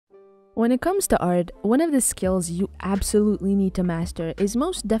When it comes to art, one of the skills you absolutely need to master is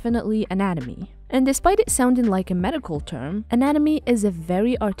most definitely anatomy. And despite it sounding like a medical term, anatomy is a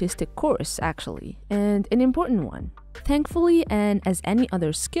very artistic course, actually, and an important one. Thankfully, and as any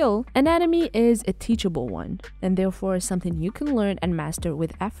other skill, anatomy is a teachable one, and therefore something you can learn and master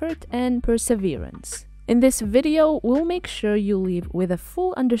with effort and perseverance. In this video, we'll make sure you leave with a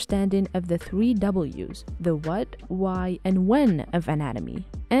full understanding of the 3 W's, the what, why, and when of anatomy,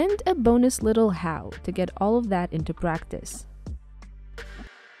 and a bonus little how to get all of that into practice.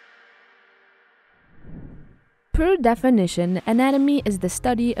 Per definition, anatomy is the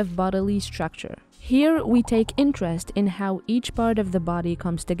study of bodily structure. Here, we take interest in how each part of the body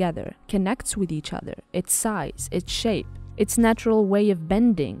comes together, connects with each other, its size, its shape, its natural way of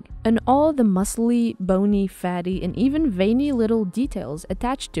bending, and all the muscly, bony, fatty, and even veiny little details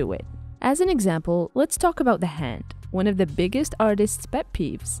attached to it. As an example, let's talk about the hand, one of the biggest artists' pet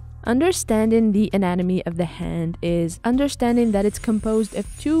peeves. Understanding the anatomy of the hand is understanding that it's composed of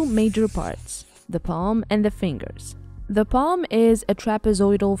 2 major parts, the palm and the fingers. The palm is a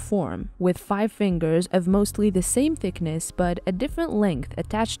trapezoidal form with 5 fingers of mostly the same thickness but a different length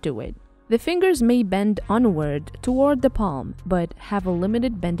attached to it. The fingers may bend onward toward the palm, but have a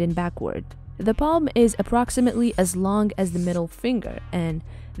limited bending backward. The palm is approximately as long as the middle finger, and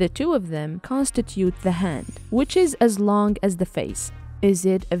the 2 of them constitute the hand, which is as long as the face. Is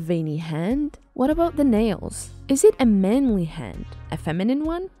it a veiny hand? What about the nails? Is it a manly hand, a feminine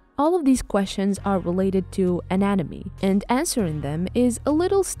one? All of these questions are related to anatomy, and answering them is a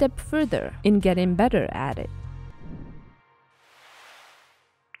little step further in getting better at it.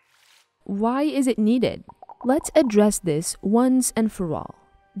 Why is it needed? Let's address this once and for all.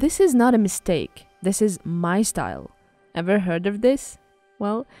 This is not a mistake. This is my style. Ever heard of this?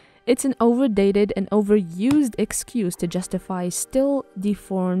 Well, it's an overdated and overused excuse to justify still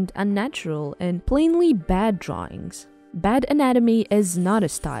deformed, unnatural, and plainly bad drawings. Bad anatomy is not a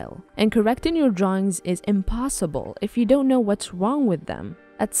style, and correcting your drawings is impossible if you don't know what's wrong with them.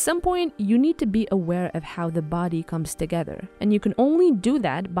 At some point, you need to be aware of how the body comes together, and you can only do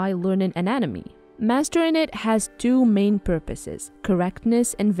that by learning anatomy. Mastering it has 2 main purposes,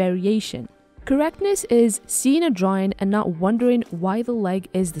 correctness and variation. Correctness is seeing a drawing and not wondering why the leg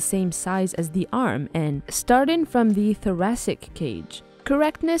is the same size as the arm and starting from the thoracic cage.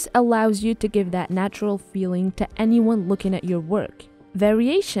 Correctness allows you to give that natural feeling to anyone looking at your work.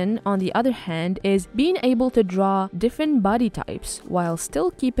 Variation, on the other hand, is being able to draw different body types while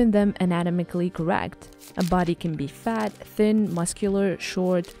still keeping them anatomically correct. A body can be fat, thin, muscular,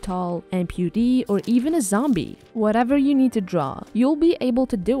 short, tall, amputee, or even a zombie. Whatever you need to draw, you'll be able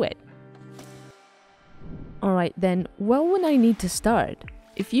to do it. Alright then, well, when I need to start?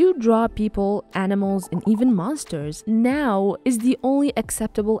 If you draw people, animals, and even monsters, now is the only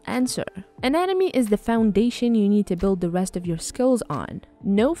acceptable answer. Anatomy is the foundation you need to build the rest of your skills on.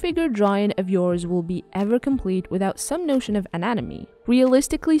 No figure drawing of yours will be ever complete without some notion of anatomy.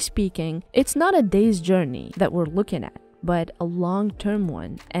 Realistically speaking, it's not a day's journey that we're looking at, but a long-term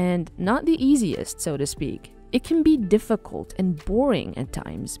one, and not the easiest, so to speak. It can be difficult and boring at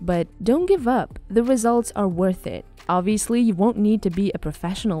times, but don't give up. The results are worth it. Obviously, you won't need to be a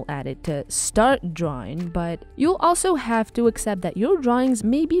professional at it to start drawing, but you'll also have to accept that your drawings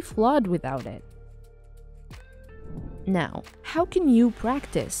may be flawed without it. Now, how can you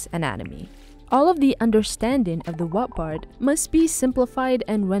practice anatomy? All of the understanding of the what part must be simplified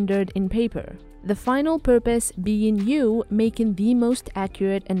and rendered in paper. The final purpose being you making the most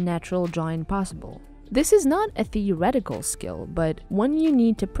accurate and natural drawing possible. This is not a theoretical skill, but one you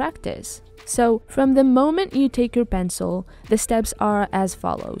need to practice. So, from the moment you take your pencil, the steps are as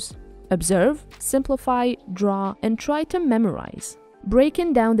follows. Observe, simplify, draw, and try to memorize.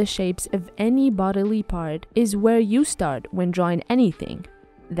 Breaking down the shapes of any bodily part is where you start when drawing anything.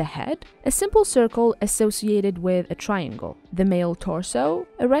 The head, a simple circle associated with a triangle. The male torso,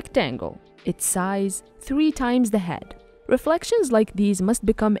 a rectangle. Its size, 3 times the head. Reflections like these must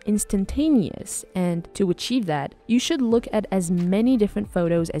become instantaneous, and to achieve that, you should look at as many different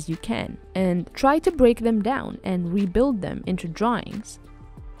photos as you can, and try to break them down and rebuild them into drawings.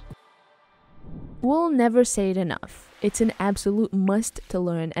 We'll never say it enough. It's an absolute must to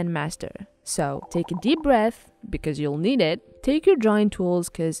learn and master. So take a deep breath, because you'll need it, take your drawing tools,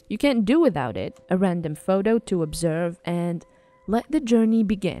 because you can't do without it, a random photo to observe, and let the journey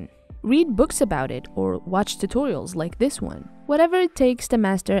begin. Read books about it or watch tutorials like this one. Whatever it takes to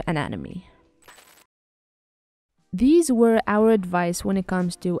master anatomy. These were our advice when it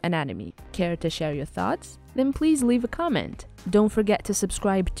comes to anatomy. Care to share your thoughts? Then please leave a comment. Don't forget to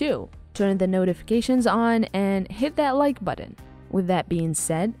subscribe too. Turn the notifications on and hit that like button. With that being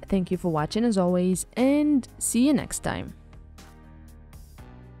said, thank you for watching as always, and see you next time.